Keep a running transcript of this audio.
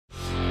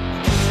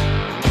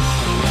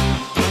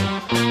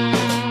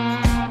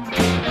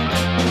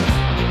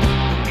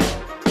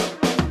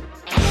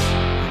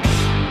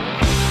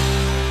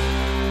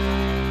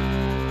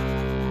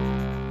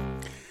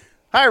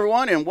Hi,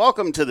 everyone, and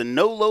welcome to the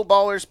No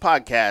Lowballers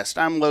podcast.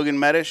 I'm Logan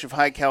Medish of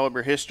High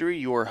Caliber History,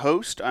 your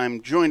host.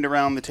 I'm joined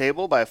around the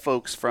table by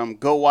folks from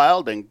Go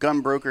Wild and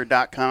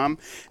Gunbroker.com,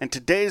 and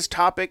today's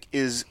topic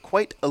is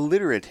quite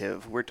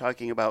alliterative. We're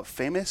talking about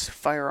famous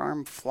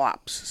firearm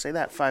flops. Say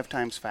that 5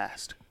 times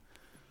fast.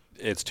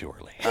 It's too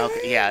early.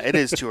 Okay, yeah, it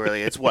is too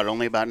early. It's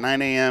only about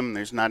 9 a.m.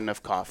 There's not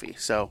enough coffee.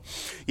 So,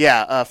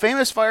 yeah,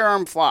 famous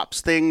firearm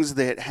flops, things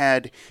that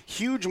had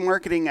huge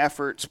marketing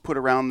efforts put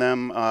around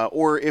them,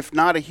 or if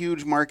not a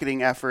huge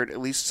marketing effort, at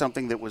least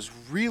something that was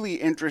really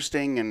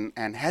interesting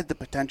and had the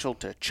potential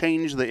to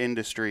change the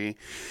industry,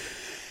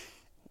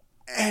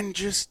 and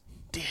just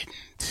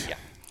didn't. Yeah.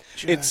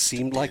 It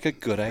seemed like a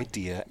good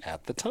idea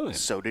at the time.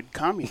 So did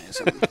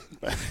communism.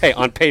 Hey,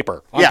 on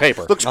paper.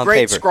 Paper. Looks on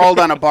great paper. scrawled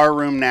on a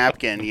barroom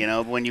napkin,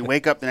 when you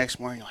wake up the next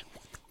morning, you're like,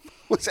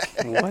 what's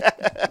that?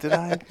 What did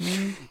I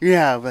mean?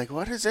 Yeah, like,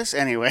 what is this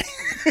anyway?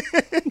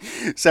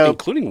 So,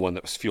 Including one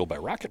that was fueled by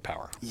rocket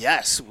power.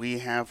 yes, we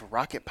have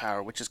rocket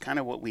power, which is kind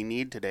of what we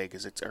need today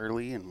because it's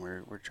early and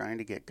we're trying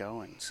to get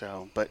going.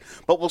 So, but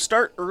we'll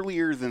start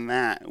earlier than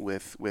that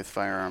with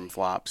firearm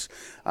flops,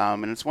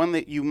 and it's one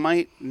that you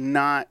might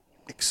not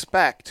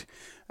expect.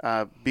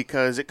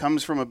 Because it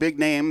comes from a big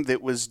name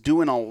that was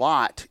doing a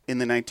lot in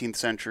the 19th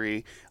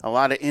century, a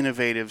lot of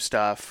innovative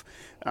stuff.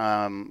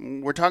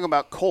 We're talking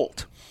about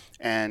Colt,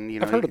 and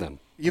I've heard of them.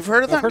 You've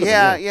heard of them? I've heard of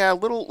Yeah, them, yeah.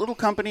 Little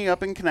company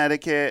up in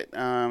Connecticut.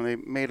 They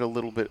made a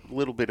little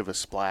bit of a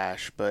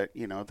splash, but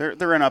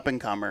they're an up and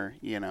comer.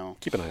 Keep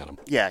an eye on them.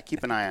 Yeah,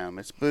 keep an eye on them.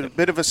 It's a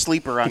bit of a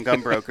sleeper on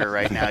Gunbroker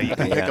right now. You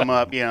can pick them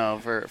up,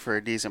 for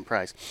a decent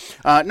price.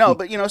 No,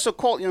 but so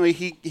Colt,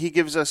 he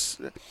gives us.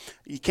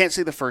 You can't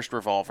say the first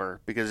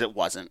revolver because it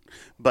wasn't,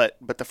 but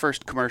the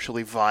first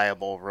commercially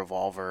viable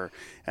revolver,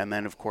 and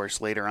then of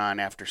course later on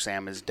after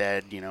Sam is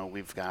dead,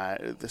 we've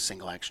got the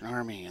Single Action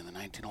Army and the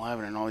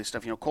 1911 and all these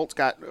stuff. Colt's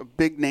got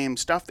big name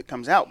stuff that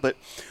comes out, but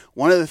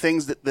one of the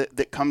things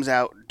that comes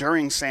out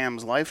during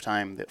Sam's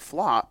lifetime that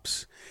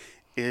flops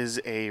is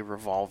a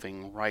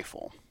revolving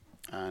rifle,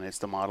 and it's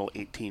the model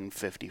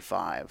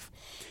 1855.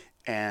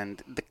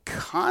 And the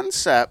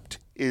concept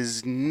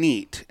is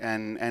neat,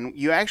 and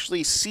you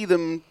actually see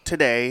them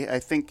today. I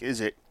think, is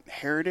it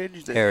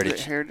Heritage?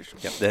 Heritage.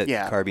 Yep.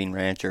 Yeah. Carbine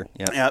Rancher.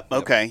 Yep.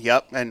 Okay.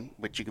 Yep. And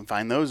which you can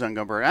find those on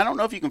Gunbroker. I don't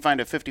know if you can find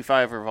a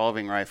 55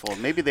 revolving rifle.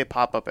 Maybe they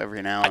pop up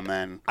every now and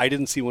then. I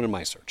didn't see one in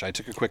my search. I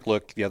took a quick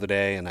look the other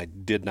day, and I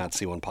did not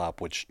see one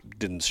pop, which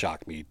didn't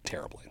shock me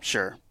terribly.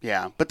 Sure.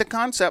 Yeah. But the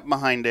concept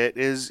behind it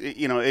is,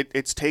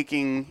 it's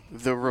taking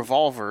the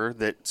revolver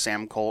that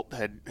Sam Colt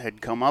had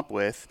come up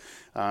with,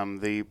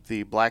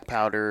 the black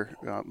powder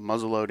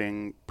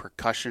muzzleloading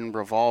percussion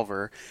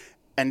revolver,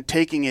 and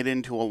taking it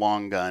into a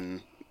long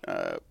gun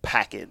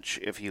package,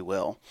 if you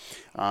will.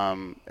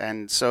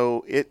 And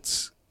so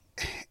it's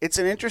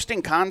an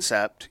interesting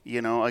concept.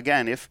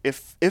 Again,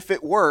 if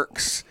it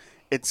works,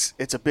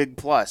 it's a big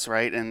plus,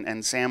 right?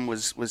 And Sam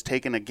was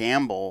taking a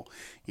gamble,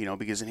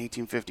 because in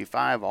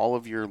 1855, all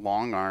of your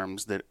long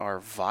arms that are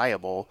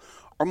viable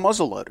are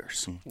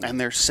muzzleloaders, and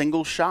they're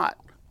single shot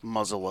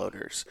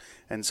muzzleloaders.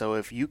 And so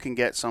if you can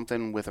get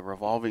something with a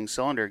revolving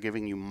cylinder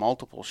giving you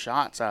multiple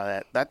shots out of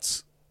that,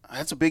 that's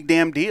a big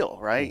damn deal,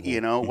 right?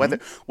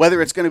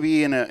 Whether it's going to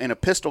be in a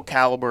pistol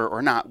caliber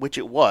or not, which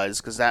it was,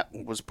 because that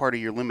was part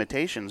of your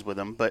limitations with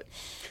them. But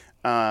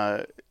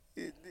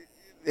it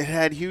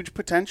had huge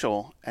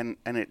potential, and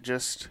it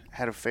just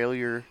had a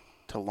failure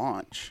to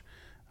launch,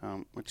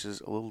 which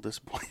is a little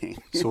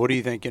disappointing. So what do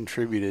you think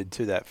contributed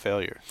to that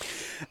failure?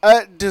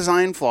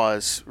 Design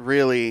flaws,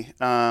 really,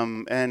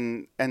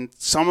 and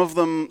some of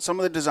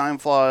the design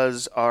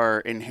flaws are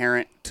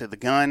inherent to the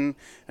gun,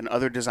 and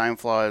other design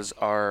flaws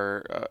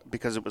are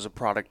because it was a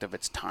product of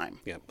its time.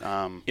 Yeah.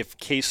 If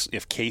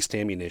cased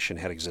ammunition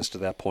had existed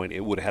at that point,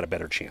 it would have had a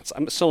better chance.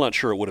 I'm still not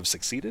sure it would have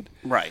succeeded.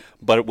 Right.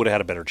 But it would have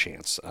had a better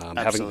chance.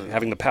 Absolutely.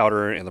 Having the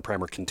powder and the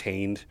primer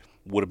contained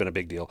would have been a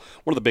big deal.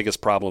 One of the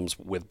biggest problems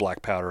with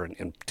black powder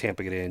and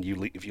tamping it in,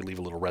 if you leave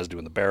a little residue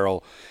in the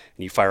barrel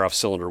and you fire off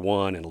cylinder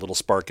 1 and a little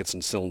spark gets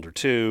in cylinder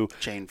 2,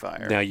 chain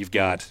fire. Now you've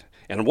got,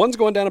 and one's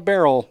going down a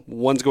barrel,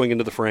 one's going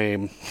into the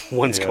frame,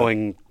 one's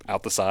going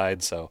out the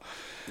side. So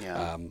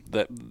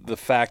the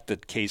fact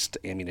that cased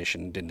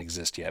ammunition didn't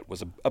exist yet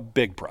was a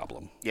big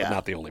problem, but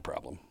not the only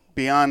problem.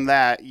 Beyond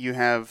that, you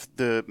have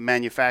the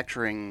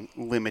manufacturing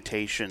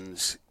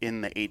limitations in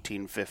the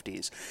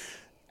 1850s.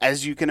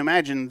 As you can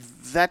imagine,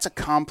 that's a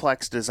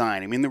complex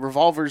design. I mean, the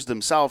revolvers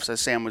themselves, as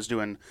Sam was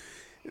doing,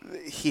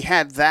 he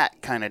had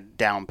that kind of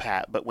down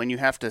pat. But when you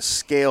have to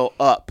scale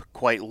up,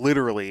 quite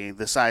literally,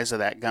 the size of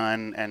that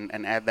gun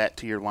and add that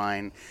to your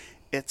line,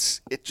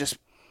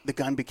 the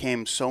gun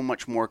became so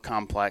much more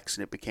complex,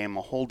 and it became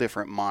a whole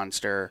different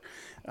monster.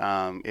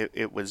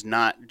 It was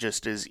not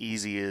just as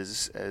easy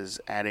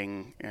as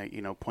adding,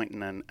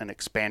 pointing an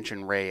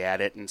expansion ray at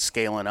it and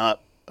scaling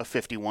up a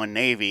 51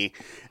 Navy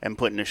and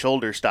putting a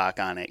shoulder stock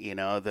on it.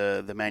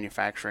 The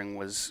manufacturing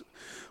was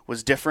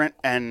different,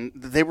 and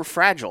they were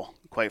fragile,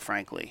 quite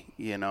frankly.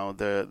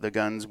 The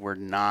guns were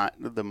not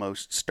the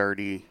most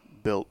sturdy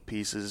built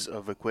pieces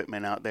of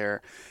equipment out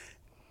there.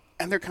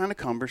 they're kind of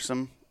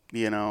cumbersome,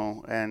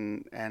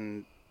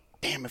 and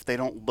damn if they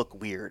don't look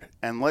weird.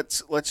 And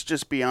let's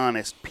just be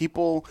honest,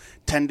 people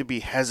tend to be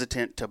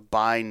hesitant to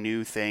buy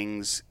new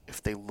things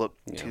if they look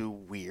too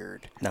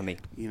weird. Not me.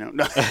 No.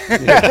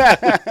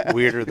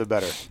 Weirder the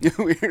better.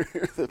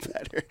 Weirder the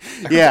better.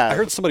 I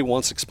heard somebody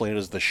once explain it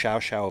as the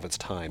chow of its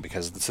time,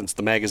 because since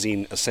the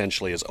magazine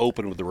essentially is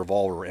open with the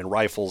revolver, and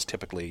rifles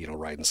typically,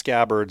 ride in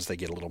scabbards, they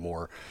get a little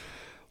more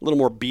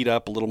beat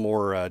up, a little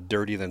more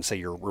dirty than, say,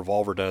 your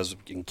revolver does,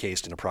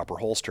 encased in a proper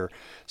holster.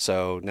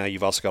 So now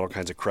you've also got all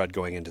kinds of crud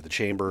going into the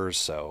chambers,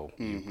 so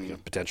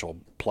potential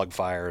plug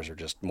fires or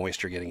just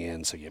moisture getting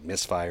in, so you have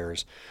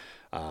misfires.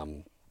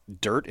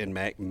 Dirt and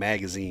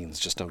magazines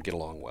just don't get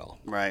along well.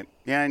 Right.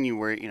 Yeah, and you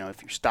worry,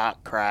 if your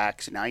stock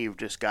cracks, now you've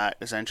just got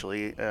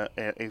essentially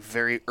a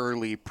very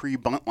early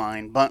pre-bunt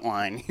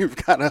line. You've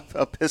got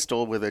a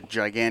pistol with a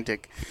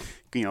gigantic,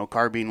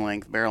 carbine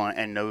length barrel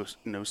and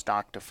no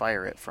stock to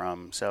fire it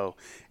from. So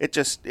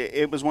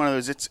it was one of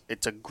those.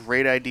 It's a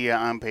great idea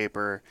on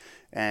paper,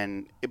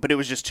 but it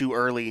was just too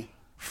early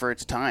for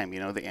its time.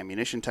 The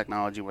ammunition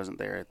technology wasn't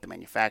there, the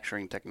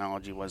manufacturing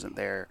technology wasn't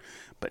there.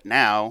 But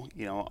now,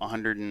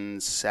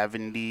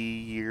 170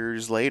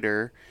 years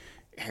later,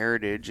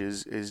 Heritage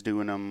is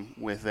doing them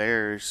with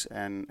theirs,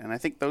 and I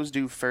think those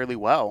do fairly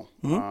well.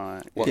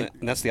 Mm-hmm.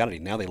 And that's the oddity.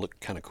 Now they look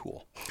kind of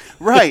cool.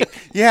 Right.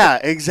 Yeah,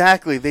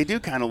 exactly. They do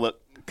kind of look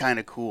kind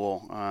of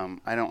cool.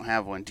 I don't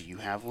have one. Do you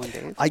have one,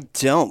 Dave? I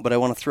don't, but I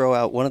want to throw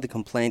out one of the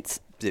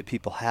complaints that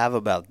people have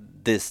about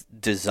this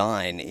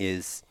design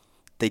is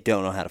they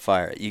don't know how to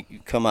fire it. You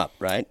come up,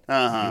 right?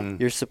 Uh-huh.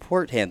 Your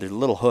support hand, there's a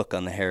little hook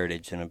on the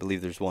Heritage, and I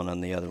believe there's one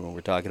on the other one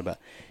we're talking about.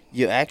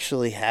 You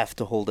actually have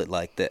to hold it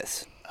like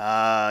this.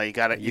 You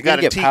got to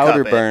get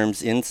powder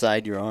burns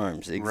inside your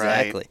arms.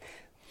 Exactly. Right.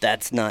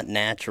 That's not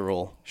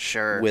natural.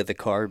 Sure. With a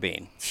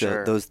carbine.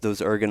 So those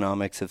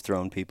ergonomics have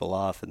thrown people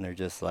off, and they're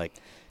just like,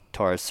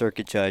 Taurus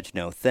Circuit Judge,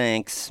 no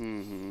thanks.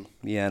 Mm-hmm.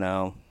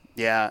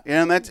 Yeah,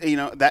 and that's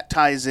that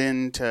ties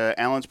into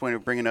Alan's point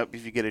of bringing up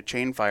if you get a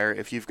chain fire.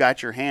 If you've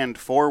got your hand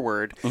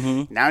forward,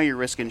 now you're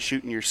risking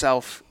shooting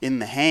yourself in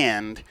the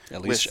hand.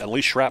 At least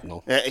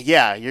shrapnel.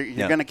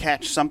 You're going to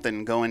catch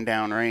something going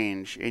down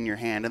range in your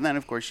hand, and then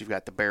of course you've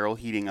got the barrel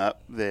heating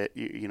up. That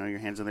your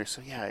hands in there.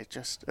 So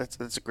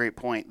that's a great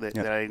point that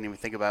I didn't even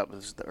think about,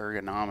 was the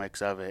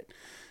ergonomics of it.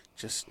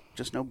 Just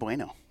no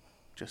bueno.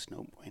 Just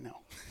no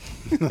bueno.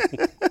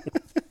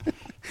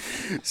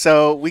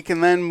 So we can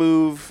then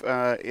move.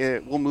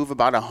 We'll move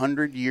about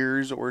 100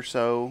 years or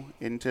so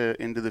into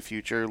the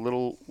future, a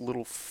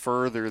little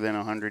further than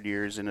 100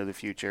 years into the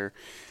future,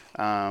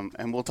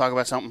 and we'll talk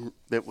about something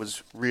that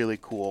was really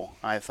cool,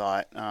 I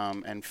thought,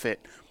 and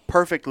fit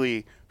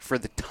perfectly for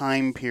the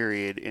time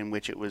period in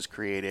which it was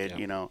created.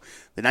 Yeah.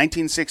 The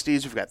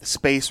 1960s, we've got the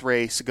space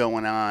race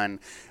going on.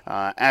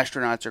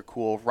 Astronauts are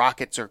cool.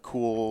 Rockets are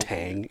cool.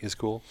 Tang is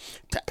cool.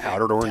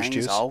 Powdered orange Tang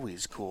juice. is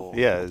always cool.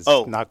 Yeah, it's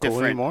not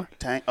cool anymore.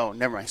 Tang. Oh,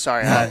 never mind.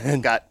 Sorry, I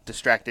got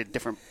distracted.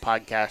 Different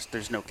podcast.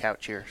 There's no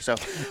couch here. So,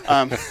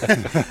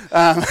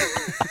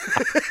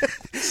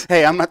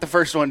 hey, I'm not the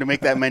first one to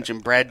make that mention.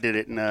 Brad did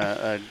it in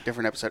a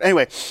different episode.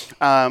 Anyway,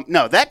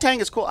 no, that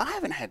Tang is cool. I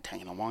haven't had Tang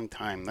in a long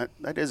time.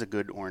 That is a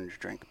good orange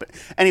drink. But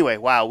anyway,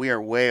 wow, we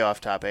are way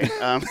off topic.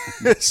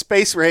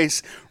 Space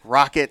race,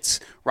 rockets,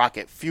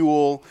 rocket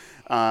fuel,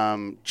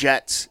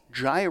 jets,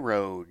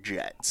 gyro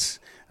jets,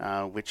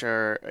 which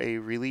are a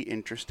really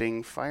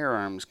interesting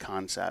firearms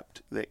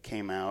concept that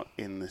came out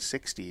in the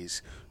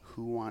 60s.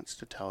 Who wants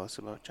to tell us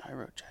about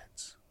gyro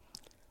jets?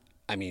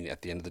 I mean,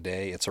 at the end of the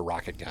day, it's a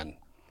rocket gun.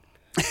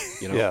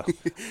 Yeah.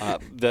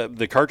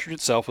 The cartridge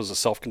itself was a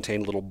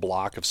self-contained little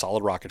block of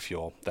solid rocket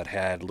fuel that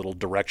had little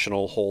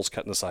directional holes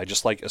cut in the side,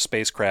 just like a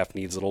spacecraft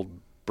needs little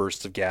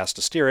bursts of gas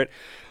to steer it.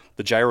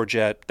 The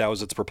gyrojet, that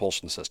was its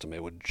propulsion system.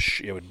 It would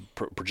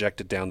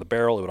project it down the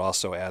barrel. It would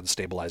also add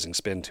stabilizing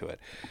spin to it.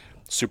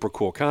 Super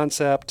cool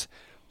concept,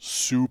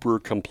 super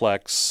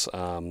complex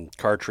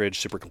cartridge,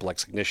 super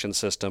complex ignition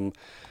system.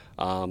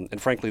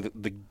 And frankly,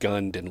 the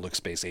gun didn't look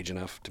space age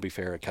enough, to be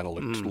fair. It kind of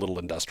looked a little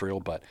industrial,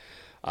 but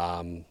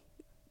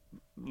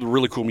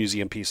really cool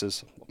museum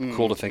pieces,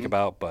 cool to think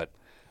about, but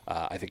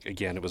I think,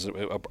 again, it was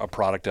a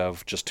product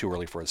of just too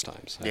early for its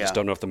times. I just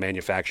don't know if the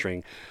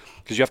manufacturing,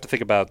 because you have to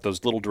think about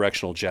those little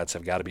directional jets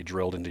have got to be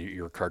drilled into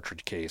your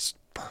cartridge case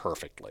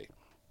perfectly,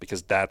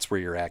 because that's where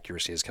your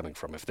accuracy is coming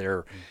from. If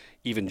they're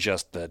even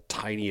just the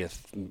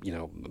tiniest,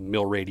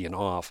 mil radian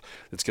off,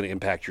 it's going to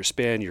impact your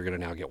spin. You're going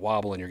to now get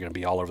wobble, and you're going to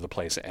be all over the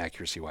place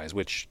accuracy-wise,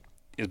 which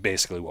is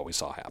basically what we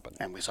saw happen.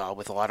 And we saw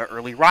with a lot of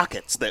early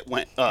rockets that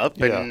went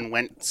up and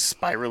went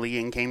spirally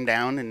and came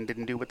down and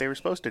didn't do what they were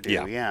supposed to do.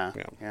 Yeah,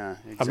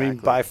 exactly. I mean,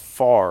 by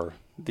far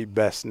the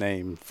best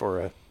name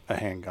for a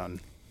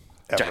handgun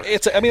ever.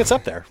 It's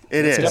up there.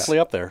 It's definitely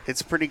up there.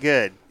 It's pretty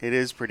good. It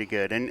is pretty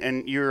good.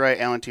 And you're right,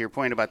 Alan, to your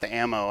point about the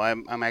ammo.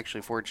 I'm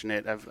actually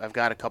fortunate. I've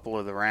got a couple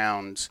of the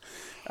rounds,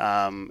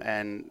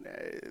 and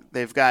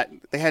they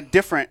had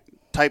different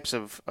types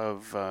of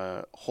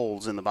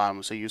holes in the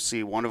bottom. So you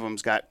see one of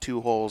them's got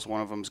 2 holes,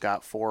 one of them's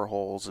got 4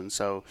 holes, and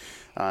so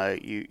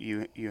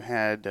you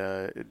had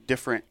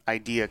different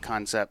idea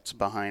concepts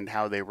behind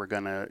how they were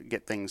going to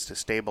get things to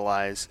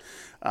stabilize.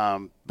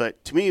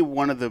 But to me,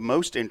 one of the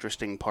most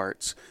interesting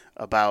parts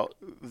about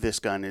this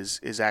gun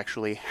is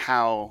actually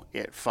how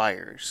it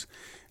fires.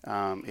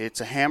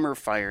 It's a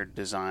hammer-fired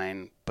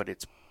design, but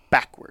it's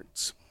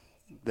backwards.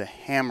 The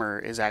hammer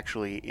is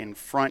actually in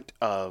front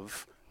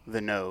of the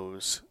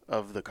nose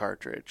of the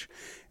cartridge.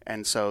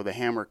 And so the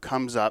hammer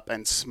comes up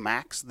and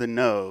smacks the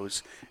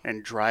nose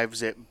and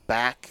drives it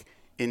back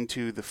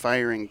into the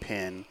firing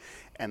pin.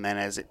 And then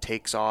as it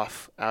takes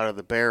off out of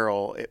the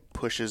barrel, it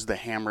pushes the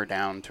hammer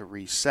down to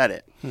reset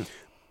it.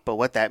 But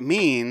what that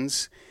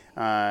means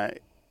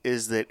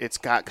is that it's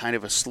got kind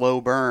of a slow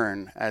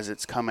burn as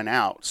it's coming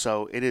out.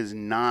 So it is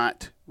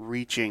not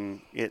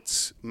reaching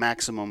its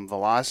maximum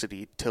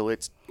velocity till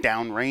it's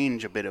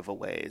downrange a bit of a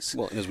ways.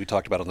 Well, and as we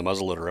talked about on the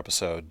muzzleloader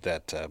episode,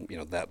 that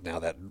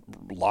that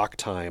lock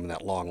time,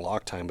 that long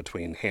lock time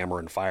between hammer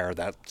and fire,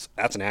 that's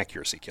an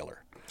accuracy killer.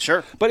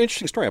 Sure. But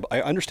interesting story.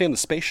 I understand the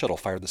space shuttle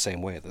fired the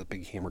same way. The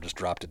big hammer just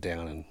dropped it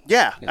down. And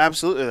yeah,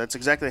 absolutely. That's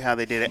exactly how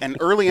they did it. And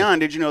early on,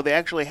 did you know they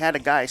actually had a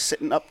guy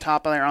sitting up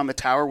top there on the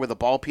tower with a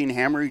ball peen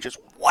hammer? He just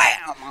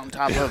wham on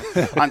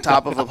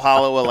top of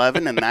Apollo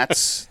 11, and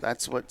that's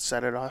what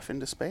set it off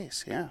into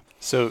space. Yeah.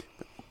 So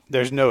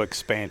there's no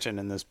expansion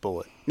in this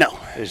bullet. No.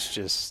 It's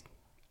just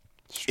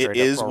it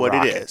is what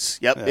it is.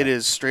 Yep, yeah. It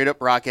is straight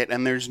up rocket,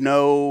 and there's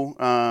no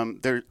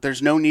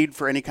there's no need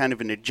for any kind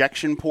of an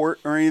ejection port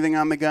or anything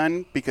on the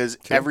gun because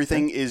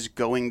everything is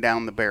going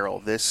down the barrel.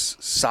 This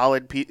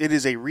solid piece, it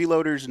is a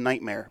reloader's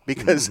nightmare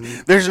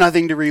because there's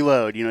nothing to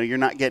reload. You know, you're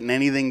not getting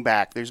anything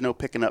back. There's no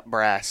picking up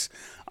brass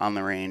on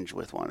the range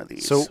with one of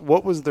these. So,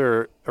 what was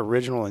their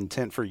original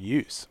intent for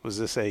use? Was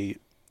this a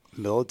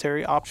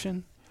military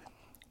option?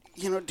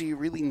 You know, do you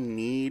really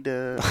need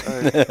a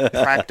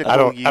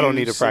practical use? I don't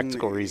need a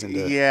practical reason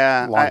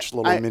to launch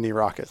little mini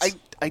rockets.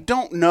 I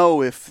don't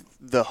know if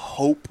the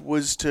hope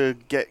was to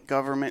get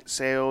government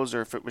sales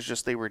or if it was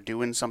just they were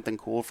doing something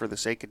cool for the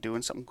sake of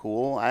doing something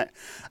cool. I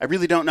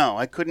really don't know.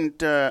 I couldn't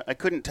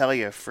tell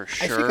you for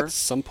sure. I think at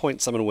some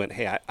point someone went,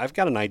 hey, I've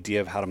got an idea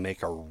of how to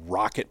make a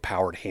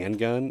rocket-powered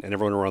handgun, and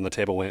everyone around the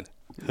table went,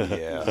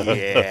 yeah.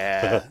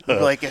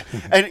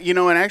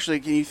 And actually,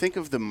 can you think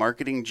of the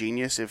marketing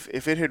genius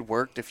if it had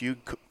worked, if you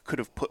could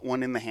have put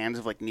one in the hands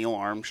of like Neil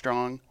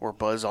Armstrong or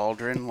Buzz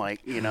Aldrin,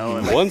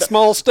 one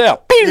small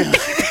step.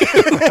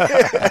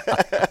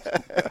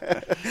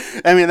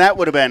 I mean, that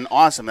would have been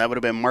awesome. That would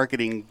have been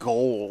marketing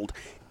gold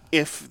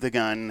if the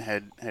gun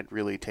had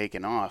really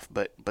taken off,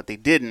 but they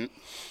didn't.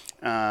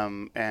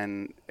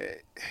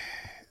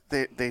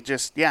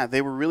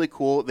 They were really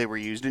cool. They were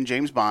used in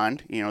James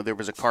Bond. You know, there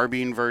was a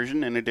carbine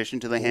version in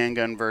addition to the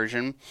handgun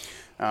version.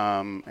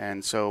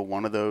 And so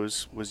one of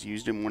those was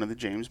used in one of the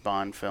James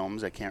Bond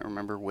films. I can't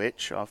remember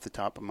which off the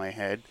top of my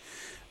head.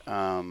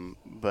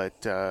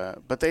 But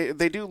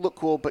they do look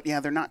cool. But, yeah,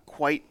 they're not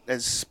quite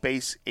as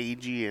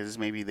space-agey as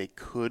maybe they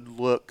could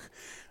look.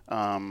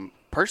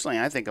 Personally,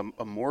 I think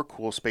a more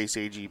cool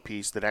space-agey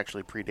piece that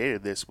actually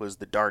predated this was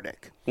the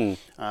Dardic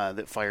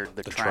that fired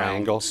the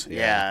triangles.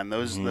 Yeah, and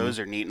those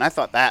are neat. And I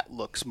thought that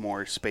looks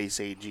more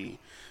space-agey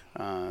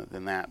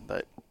than that.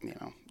 But, you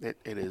know, it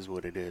is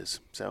what it is.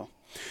 So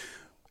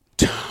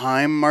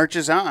time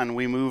marches on.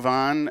 We move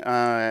on.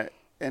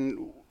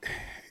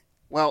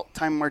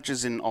 Time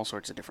marches in all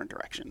sorts of different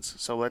directions.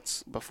 So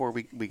before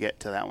we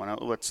get to that one,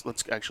 let's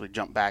actually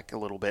jump back a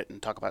little bit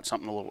and talk about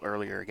something a little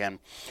earlier again.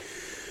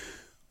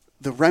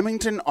 The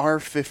Remington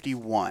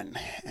R51,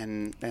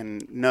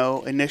 and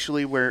no,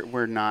 initially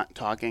we're not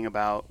talking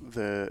about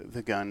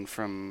the gun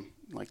from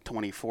like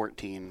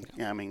 2014.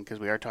 I mean, because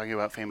we are talking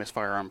about famous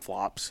firearm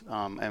flops,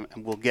 and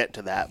we'll get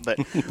to that. But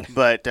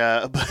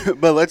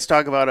let's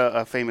talk about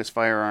a famous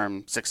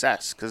firearm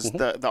success, because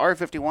the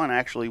R51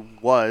 actually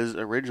was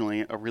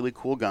originally a really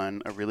cool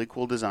gun, a really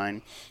cool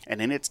design,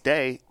 and in its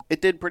day,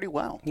 it did pretty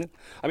well. Yeah.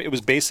 I mean, it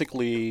was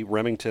basically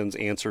Remington's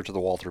answer to the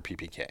Walther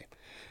PPK.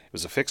 It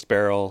was a fixed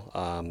barrel,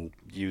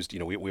 used,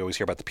 we always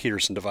hear about the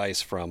Peterson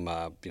device from,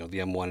 the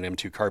M1 and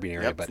M2 carbine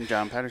area. From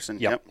John Patterson.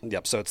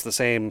 Yep. So it's the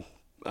same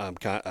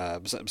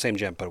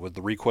gent, but with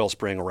the recoil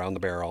spring around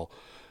the barrel.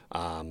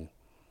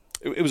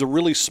 It was a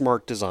really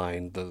smart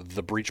design.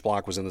 The breech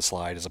block was in the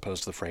slide as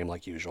opposed to the frame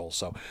like usual.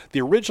 So the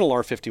original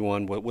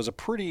R51 was a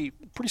pretty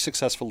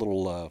successful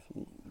little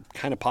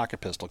kind of pocket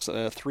pistol. It's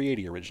a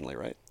 380 originally,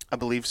 right? I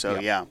believe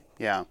so, yeah.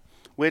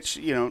 Which,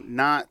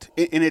 not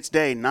in its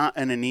day, not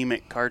an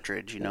anemic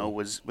cartridge,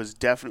 was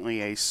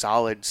definitely a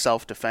solid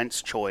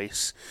self-defense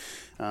choice,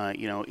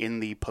 in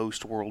the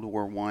post-World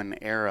War I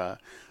era.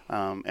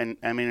 And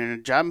I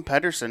mean, John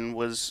Pedersen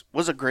was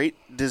a great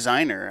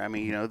designer. I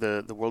mean,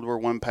 the World War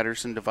I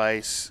Pedersen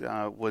device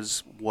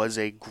was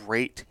a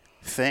great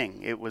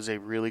thing. It was a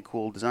really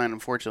cool design.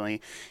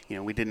 Unfortunately,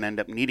 we didn't end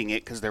up needing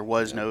it because there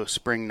was no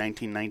spring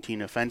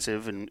 1919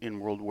 offensive in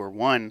World War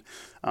I.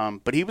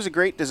 But he was a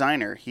great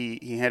designer.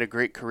 He had a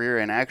great career,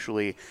 and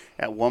actually,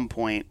 at one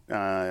point,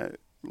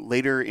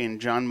 later in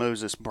John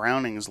Moses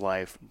Browning's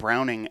life,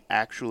 Browning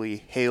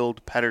actually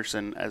hailed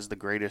Pedersen as the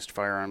greatest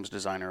firearms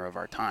designer of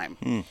our time.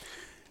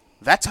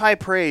 That's high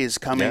praise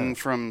coming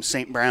from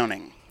St.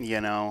 Browning,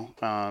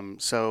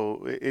 So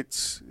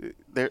it's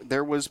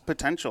there was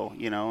potential,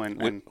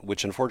 and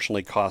which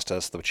unfortunately cost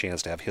us the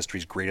chance to have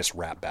history's greatest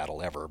rap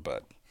battle ever.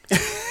 But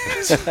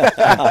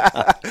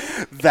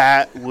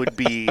that would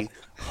be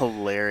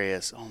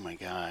hilarious. Oh my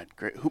God,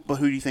 great! But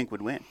who do you think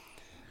would win?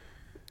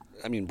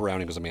 I mean,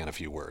 Browning was a man of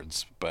few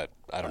words, but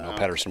I don't know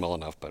Pedersen well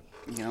enough. But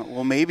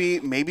well,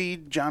 maybe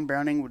John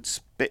Browning would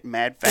spit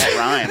mad fat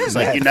rhymes.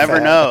 Like, you never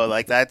know.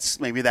 Like,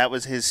 maybe that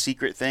was his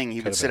secret thing. He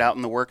would sit out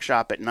in the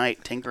workshop at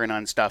night tinkering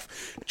on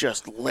stuff,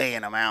 just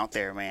laying them out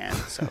there, man.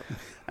 So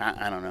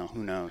I don't know.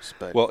 Who knows?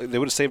 But well, they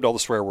would have saved all the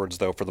swear words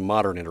though for the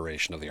modern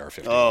iteration of the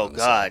R51. Oh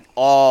God,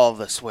 all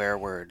the swear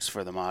words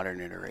for the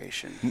modern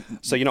iteration.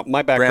 So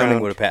my background.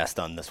 Browning would have passed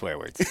on the swear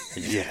words.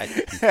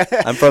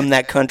 I'm from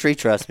that country.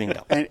 Trust me.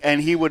 No.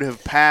 And he would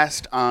have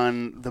passed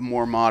on the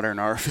more modern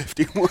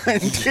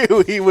R51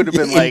 too. He would have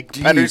been like,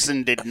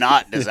 Pedersen did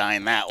not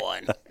design that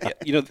one.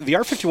 Yeah, the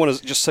R51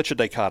 is just such a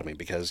dichotomy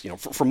because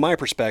from my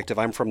perspective,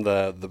 I'm from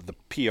the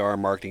PR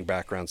marketing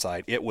background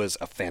side. It was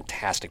a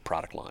fantastic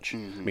product launch. I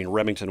mean,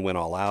 Remington went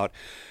all out.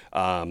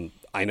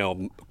 I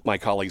know my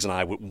colleagues and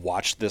I would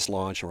watch this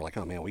launch and we're like,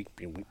 oh man, we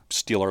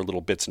steal our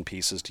little bits and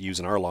pieces to use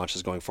in our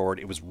launches going forward.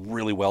 It was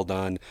really well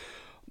done.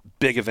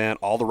 Big event.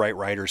 All the right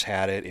writers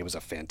had it. It was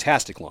a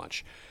fantastic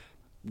launch.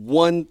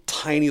 One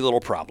tiny little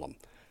problem.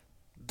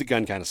 The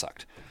gun kind of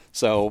sucked.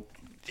 So,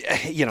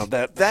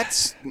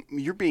 that's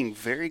you're being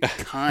very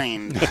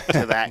kind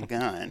to that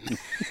gun.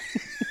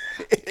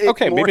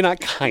 Okay, maybe not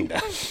kind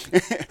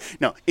of.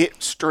 No,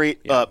 it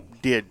straight up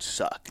did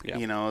suck. Yeah.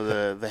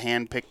 The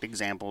hand-picked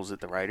examples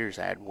that the writers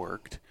had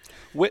worked.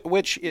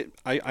 Which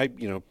I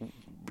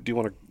do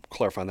want to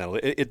clarify on that.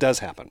 It does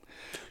happen.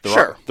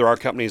 There are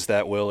companies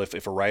that will,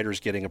 if a writer's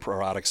getting a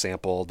product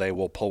sample, they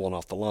will pull one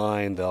off the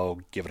line.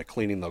 They'll give it a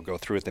cleaning. They'll go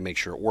through it. They make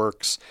sure it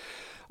works.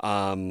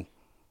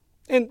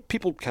 And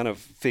people kind of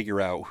figure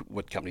out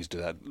what companies do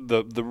that.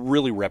 The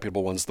really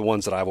reputable ones, the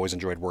ones that I've always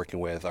enjoyed working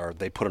with, are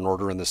they put an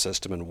order in the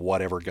system and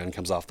whatever gun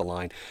comes off the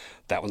line,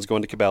 that one's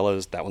going to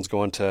Cabela's, that one's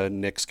going to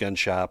Nick's gun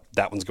shop,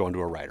 that one's going to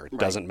a writer. It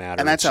doesn't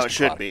matter. And that's how it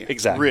should be.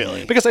 Exactly.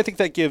 Really. Because I think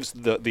that gives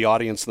the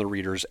audience and the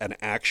readers an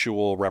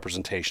actual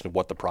representation of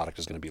what the product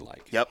is going to be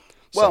like. Yep.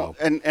 Well,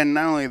 and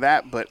not only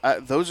that, but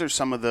those are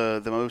some of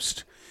the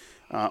most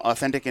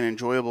authentic and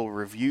enjoyable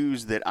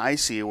reviews that I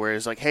see, where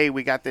it's like, hey,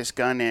 we got this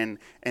gun in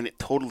and it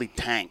totally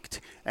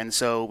tanked, and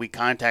so we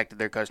contacted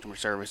their customer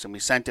service and we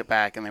sent it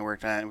back and they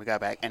worked on it and we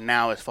got back and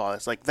now it's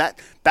flawless. Like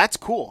that's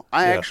cool.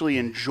 I actually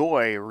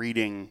enjoy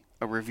reading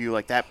a review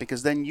like that,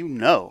 because then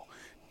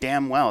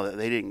damn well that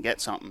they didn't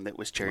get something that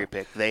was cherry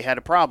picked. They had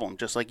a problem,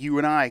 just like you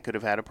and I could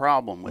have had a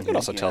problem with it. It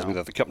also tells me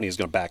that the company is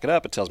going to back it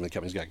up. It tells me the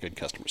company's got good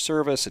customer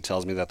service. It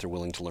tells me that they're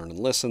willing to learn and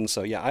listen.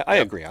 So yeah, I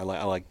agree. I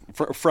like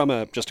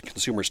from just a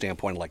consumer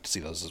standpoint, I like to see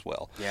those as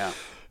well. Yeah.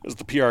 As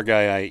the PR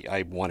guy,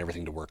 I want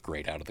everything to work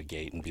great out of the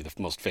gate and be the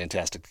most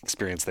fantastic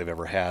experience they've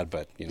ever had.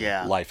 But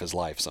life is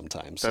life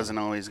sometimes. Doesn't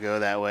always go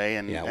that way.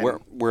 And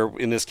we're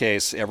in this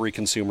case, every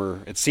consumer,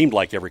 it seemed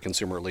like every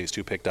consumer at least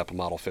who picked up a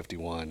Model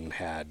 51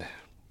 had.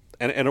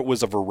 And it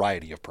was a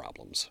variety of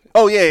problems.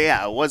 Oh,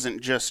 yeah. It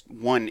wasn't just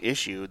one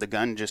issue. The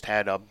gun just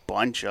had a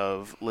bunch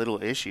of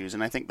little issues.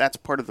 And I think that's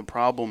part of the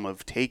problem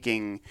of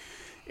taking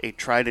a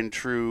tried and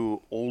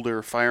true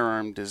older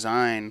firearm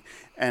design,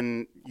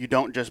 and you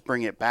don't just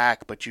bring it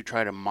back, but you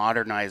try to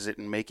modernize it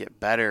and make it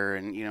better.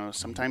 And,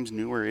 sometimes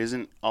newer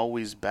isn't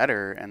always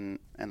better. And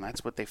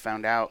that's what they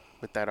found out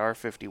with that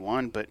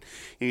R51. But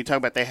you talk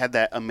about, they had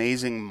that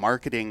amazing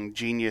marketing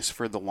genius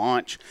for the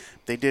launch.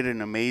 They did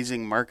an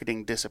amazing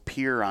marketing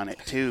disappear on it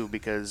too,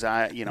 because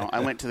I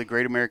went to the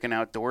Great American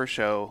Outdoor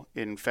Show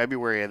in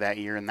February of that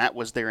year, and that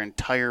was their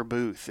entire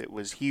booth. It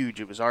was huge.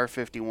 It was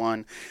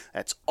R51.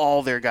 That's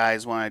all their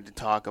guys wanted to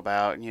talk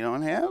about. And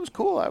it was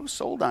cool. I was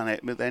sold on it.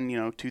 But then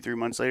 2-3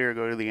 months later, I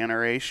go to the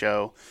NRA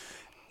show,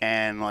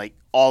 and like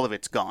all of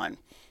it's gone.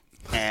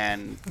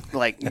 And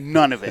like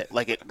none of it,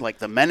 like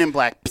the Men in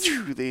Black,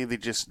 they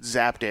just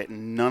zapped it,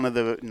 and none of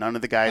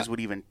the guys would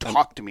even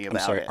talk to me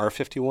about it. I'm sorry,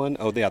 R51.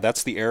 Oh yeah,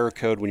 that's the error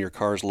code when your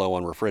car's low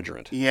on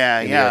refrigerant.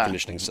 Yeah, in the air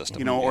conditioning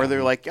system. Or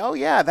they're like, oh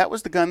yeah, that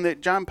was the gun that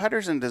John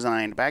Pedersen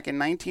designed back in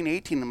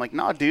 1918. I'm like,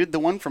 no, dude, the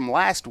one from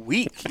last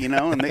week.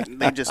 And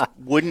they just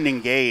wouldn't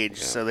engage.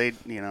 Yeah. So they.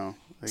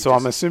 So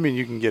I'm assuming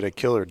you can get a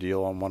killer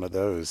deal on one of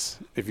those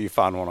if you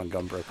find one on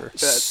Gunbroker.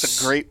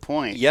 That's a great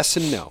point. Yes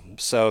and no.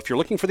 So if you're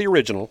looking for the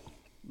original,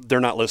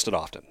 they're not listed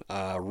often.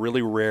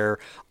 Really rare.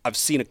 I've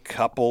seen a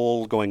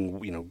couple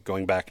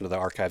going back into the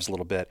archives a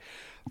little bit.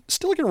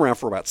 Still looking around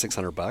for about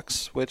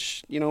 $600,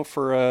 which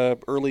for a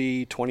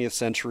early 20th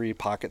century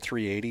pocket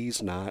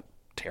 380s, not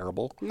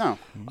terrible. No.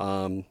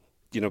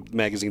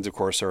 magazines, of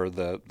course, are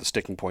the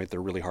sticking point.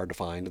 They're really hard to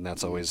find, and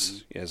that's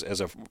always, as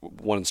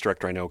one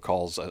instructor I know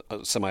calls a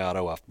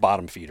semi-auto a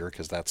bottom feeder,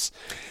 because that's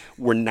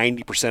where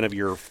 90% of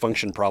your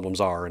function problems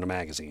are in a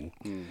magazine.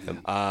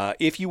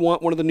 If you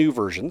want one of the new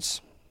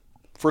versions,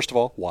 first of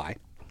all, why?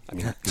 I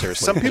mean,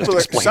 seriously.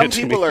 Some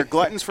people are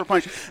gluttons for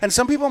punch, and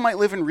some people might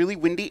live in really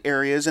windy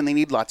areas and they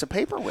need lots of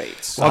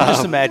paperweights. Well, I'm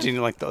just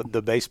imagining like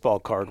the baseball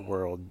card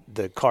world,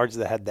 the cards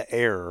that had the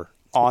air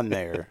on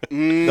there.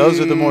 Those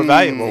are the more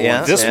valuable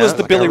ones. This was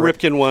the Billy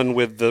Ripken one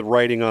with the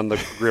writing on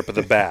the grip of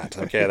the bat.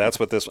 Okay, that's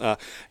what this.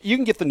 You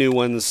can get the new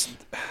ones.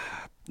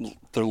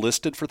 They're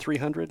listed for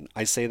 $300.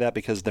 I say that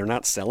because they're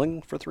not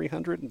selling for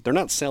 $300. They're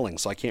not selling,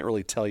 so I can't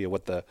really tell you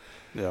what the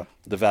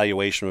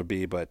valuation would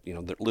be. But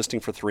they're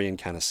listing for $3 and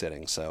kind of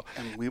sitting. So,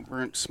 and we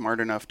weren't smart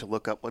enough to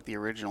look up what the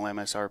original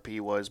MSRP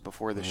was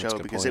before the show,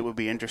 because it would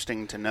be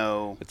interesting to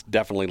know. It's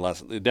definitely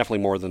less, definitely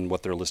more than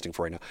what they're listing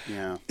for right now.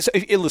 Yeah. So,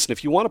 listen,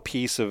 if you want a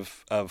piece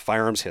of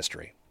firearms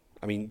history,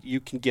 I mean, you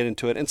can get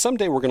into it, and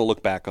someday we're going to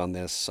look back on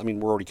this. I mean,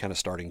 we're already kind of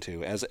starting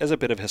to, as a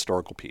bit of a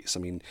historical piece.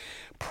 I mean,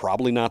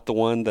 probably not the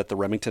one that the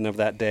Remington of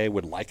that day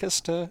would like us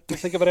to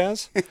think of it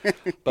as.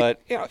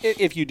 But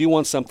if you do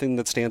want something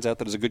that stands out,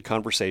 that is a good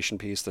conversation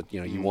piece that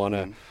you want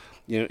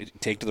to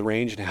take to the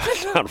range and have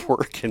it not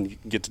work, and you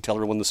get to tell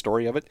everyone the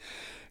story of it,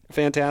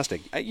 fantastic.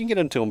 You can get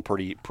into them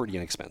pretty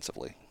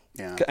inexpensively.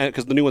 Yeah.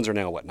 Because the new ones are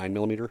now what,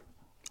 9mm?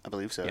 I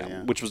believe so.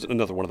 Yeah. Which was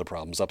another one of the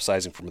problems,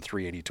 upsizing from a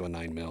 380 to a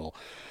 9mm.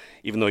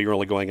 Even though you're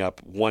only going up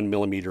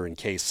 1mm in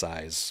case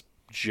size,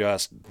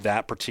 just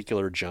that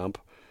particular jump.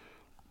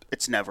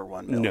 It's never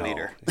 1mm. No.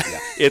 Yeah.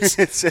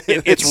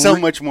 It's so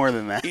much more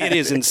than that. It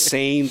is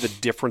insane, the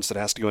difference that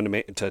has to go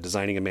into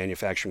designing and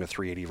manufacturing a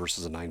 380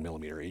 versus a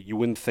 9mm. You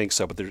wouldn't think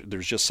so, but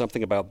there's just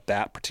something about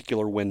that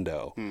particular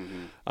window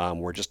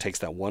where it just takes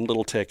that one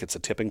little tick. It's a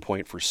tipping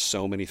point for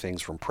so many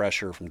things, from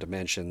pressure, from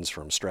dimensions,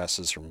 from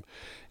stresses.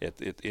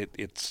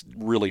 It's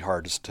really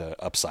hard to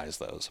upsize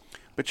those.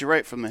 But you're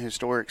right, from the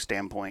historic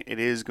standpoint, it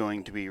is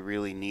going to be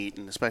really neat,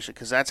 and especially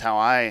because that's how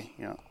I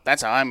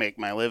make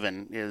my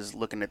living, is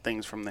looking at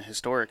things from the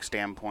historic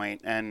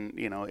standpoint. And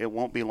it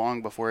won't be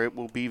long before it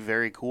will be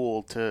very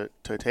cool to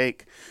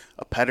take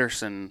a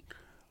Pedersen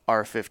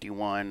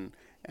R51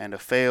 and a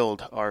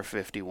failed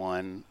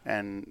R51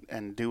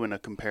 and doing a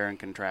compare and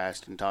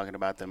contrast and talking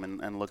about them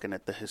and looking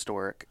at the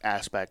historic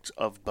aspects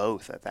of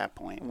both at that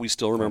point. We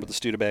still remember the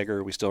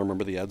Studebaker. We still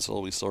remember the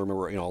Edsel. We still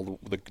remember all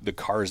the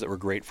cars that were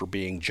great for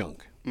being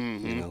junk.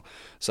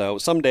 So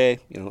someday,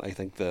 I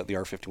think the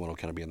R51 will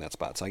kind of be in that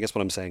spot. So I guess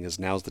what I'm saying is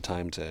now's the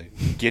time to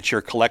get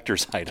your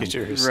collector's item. Get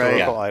your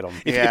historical item.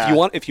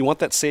 If you want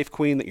that safe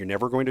queen that you're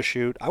never going to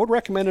shoot, I would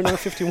recommend an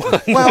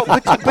R51. Well,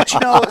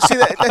 but see,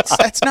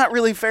 that's not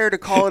really fair to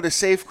call it a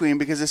safe queen,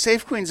 because a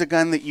safe queen's a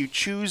gun that you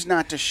choose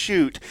not to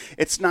shoot.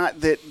 It's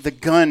not that the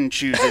gun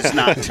chooses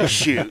not to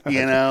shoot,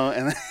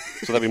 And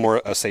so that'd be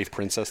more a safe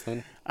princess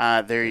then?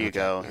 There you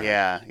go.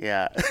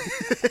 Yeah.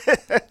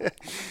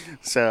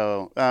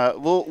 So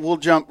we'll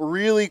jump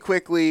really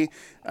quickly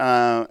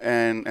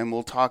and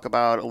we'll talk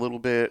about a little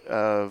bit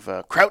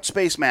of Kraut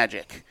Space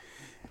Magic,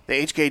 the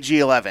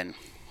HKG-11,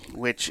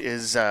 which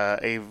is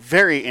a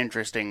very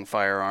interesting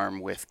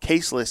firearm with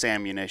caseless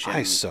ammunition.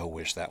 I so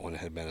wish that one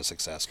had been a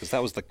success, because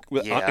that was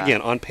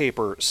again, on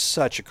paper,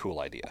 such a cool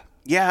idea.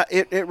 Yeah,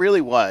 it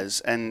really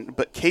was.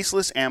 But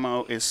caseless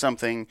ammo is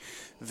something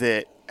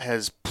that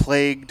has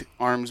plagued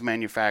arms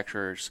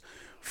manufacturers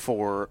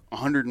for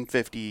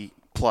 150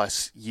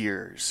 plus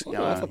years.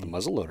 Well, I thought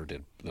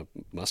the the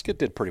musket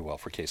did pretty well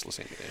for caseless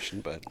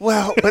ammunition, but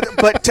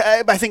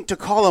I think to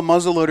call a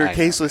muzzleloader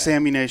caseless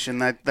ammunition,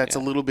 that's a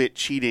little bit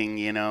cheating.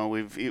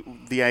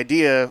 The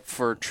idea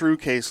for true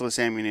caseless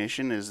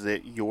ammunition is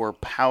that your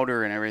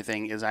powder and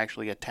everything is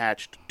actually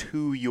attached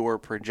to your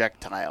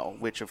projectile,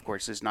 which of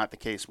course is not the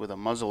case with a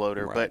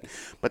muzzleloader. Right.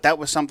 But that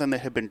was something that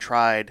had been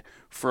tried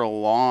for a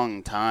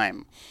long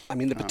time. I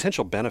mean, the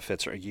potential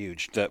benefits are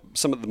huge.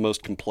 Some of the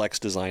most complex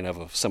design of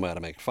a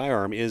semi-automatic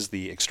firearm is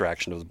the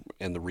extraction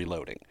and the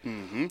reloading.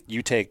 Mm-hmm.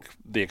 You take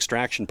the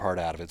extraction part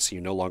out of it, so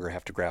you no longer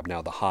have to grab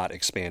now the hot,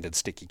 expanded,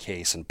 sticky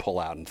case and pull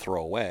out and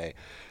throw away,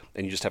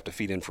 and you just have to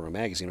feed in from a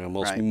magazine.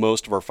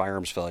 Most of our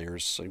firearms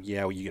failures,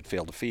 you get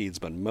failed to feeds,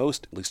 but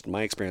most, at least in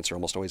my experience, are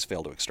almost always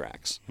failed to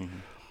extracts. Mm-hmm.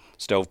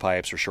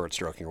 Stovepipes or short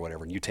stroking or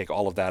whatever, and you take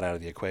all of that out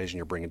of the equation,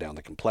 you're bringing down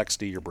the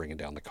complexity, you're bringing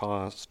down the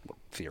cost,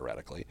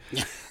 theoretically.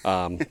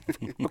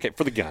 Okay,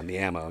 for the gun, the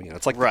ammo,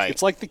 it's like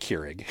it's like the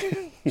Keurig.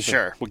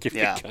 Sure. We'll give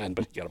you a gun,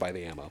 but you got to buy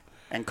the ammo.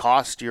 And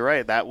cost, you're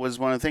right. That was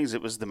one of the things.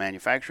 It was the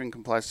manufacturing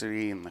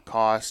complexity and the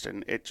cost,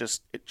 and it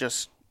just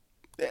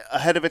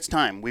ahead of its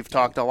time. We've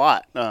talked a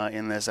lot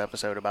in this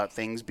episode about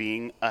things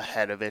being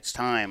ahead of its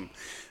time.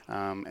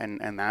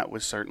 and that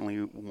was certainly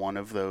one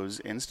of those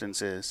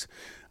instances.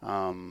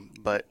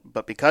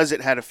 But because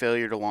it had a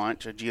failure to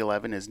launch, a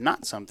G11 is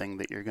not something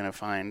that you're going to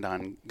find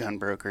on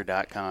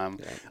gunbroker.com.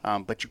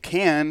 But you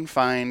can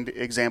find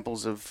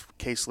examples of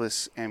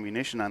caseless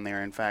ammunition on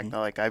there. In fact,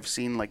 like I've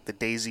seen like the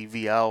Daisy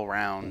VL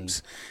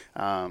rounds.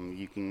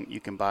 You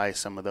can buy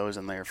some of those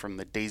in there from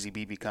the Daisy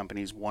BB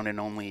Company's one and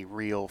only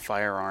real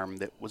firearm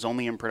that was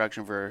only in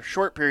production for a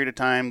short period of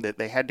time that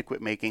they had to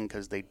quit making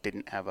because they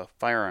didn't have a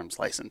firearms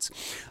license.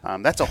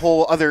 That's a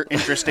whole other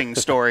interesting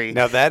story.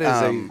 Now that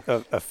is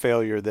a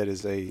failure that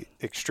is a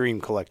extreme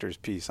collector's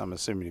piece. I'm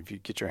assuming if you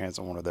get your hands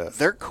on one of those.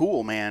 They're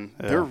cool, man.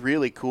 Yeah. They're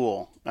really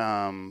cool.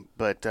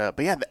 But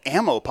yeah, the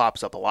ammo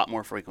pops up a lot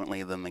more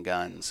frequently than the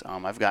guns.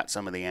 I've got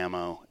some of the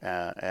ammo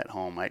at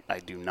home. I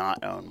do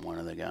not own one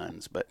of the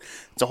guns, but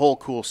it's a whole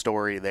cool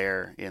story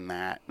there in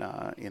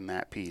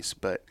that piece.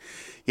 But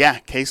yeah,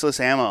 caseless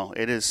ammo.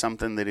 It is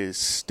something that is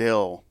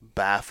still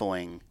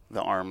baffling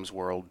the arms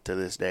world to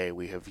this day.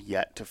 We have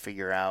yet to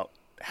figure out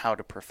how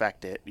to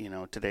perfect it.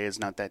 Today is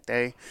not that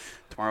day.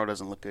 Tomorrow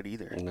doesn't look good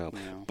either. No.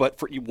 But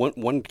for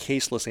one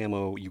caseless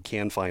ammo you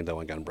can find though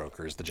on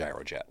Gunbroker is the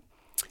Gyrojet.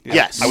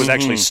 Yes. I was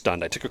actually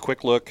stunned. I took a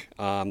quick look.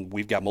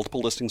 We've got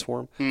multiple listings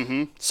for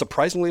them.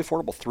 Surprisingly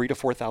affordable, $3,000 to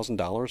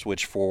 $4,000,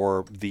 which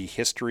for the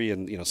history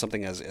and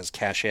something as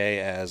cachet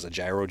as a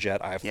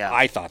Gyrojet,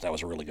 I thought that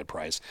was a really good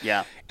price.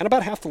 Yeah. And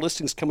about half the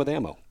listings come with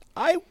ammo.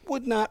 I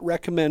would not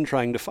recommend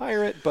trying to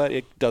fire it, but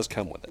it does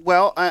come with it.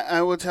 Well,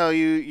 I will tell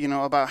you,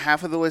 about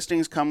half of the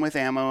listings come with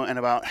ammo, and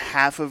about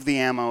half of the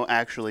ammo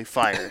actually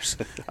fires.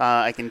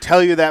 I can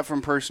tell you that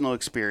from personal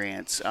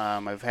experience.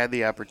 I've had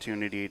the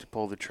opportunity to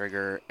pull the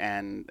trigger,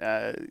 and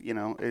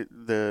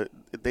it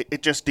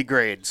just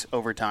degrades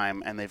over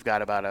time, and they've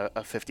got about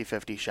a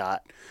 50-50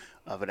 shot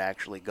of it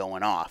actually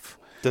going off.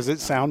 Does it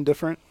sound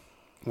different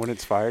when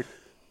it's fired?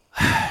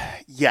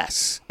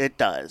 Yes, it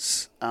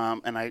does,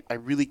 and I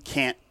really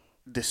can't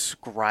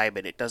describe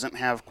it. It doesn't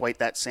have quite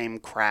that same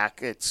crack.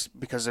 It's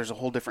because there's a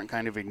whole different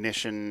kind of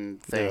ignition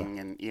thing,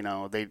 and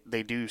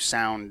they do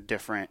sound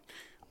different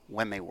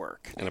when they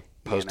work. And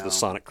opposed to the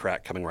sonic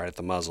crack coming right at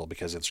the muzzle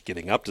because it's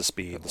getting up to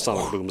speed, the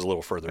sonic boom's a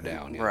little further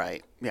down. Yeah.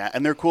 Right. Yeah,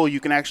 and they're cool. You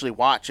can actually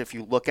watch if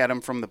you look at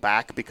them from the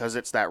back because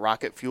it's that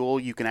rocket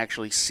fuel. You can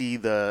actually see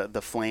the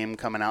flame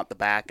coming out the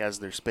back as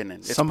they're spinning.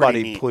 It's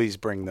Somebody please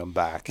bring them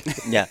back.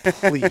 Yeah,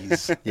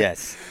 please.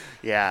 Yes.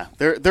 Yeah,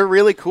 they're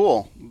really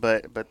cool,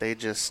 but they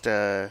just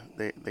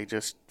they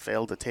just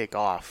failed to take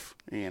off.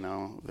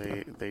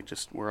 They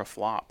just were a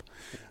flop,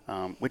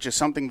 which is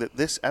something that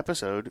this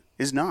episode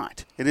is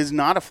not. It is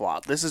not a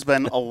flop. This has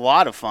been a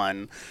lot of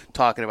fun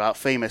talking about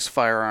famous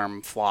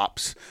firearm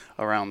flops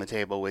around the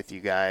table with you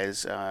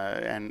guys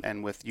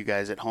and with you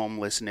guys at home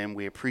listening.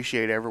 We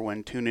appreciate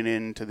everyone tuning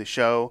in to the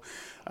show.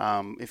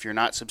 If you're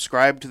not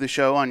subscribed to the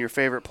show on your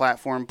favorite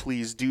platform,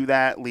 please do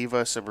that. Leave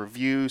us a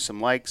review, some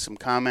likes, some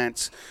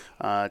comments.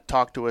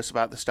 Talk to us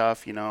about the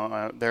stuff.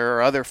 There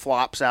are other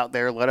flops out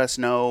there. Let us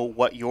know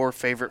what your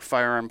favorite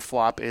firearm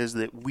flop is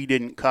that we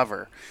didn't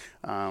cover,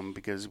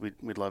 because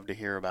we'd love to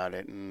hear about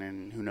it.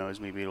 And who knows,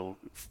 maybe it'll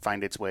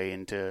find its way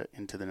into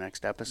the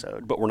next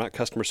episode. But we're not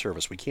customer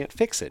service. We can't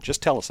fix it.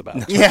 Just tell us about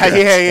it.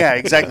 Yeah,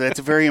 exactly. That's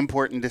a very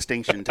important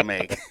distinction to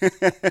make. All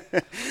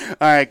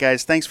right,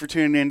 guys. Thanks for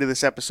tuning in to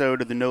this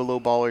episode of the No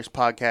Lowballers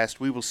podcast.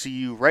 We will see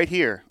you right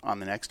here on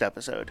the next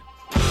episode.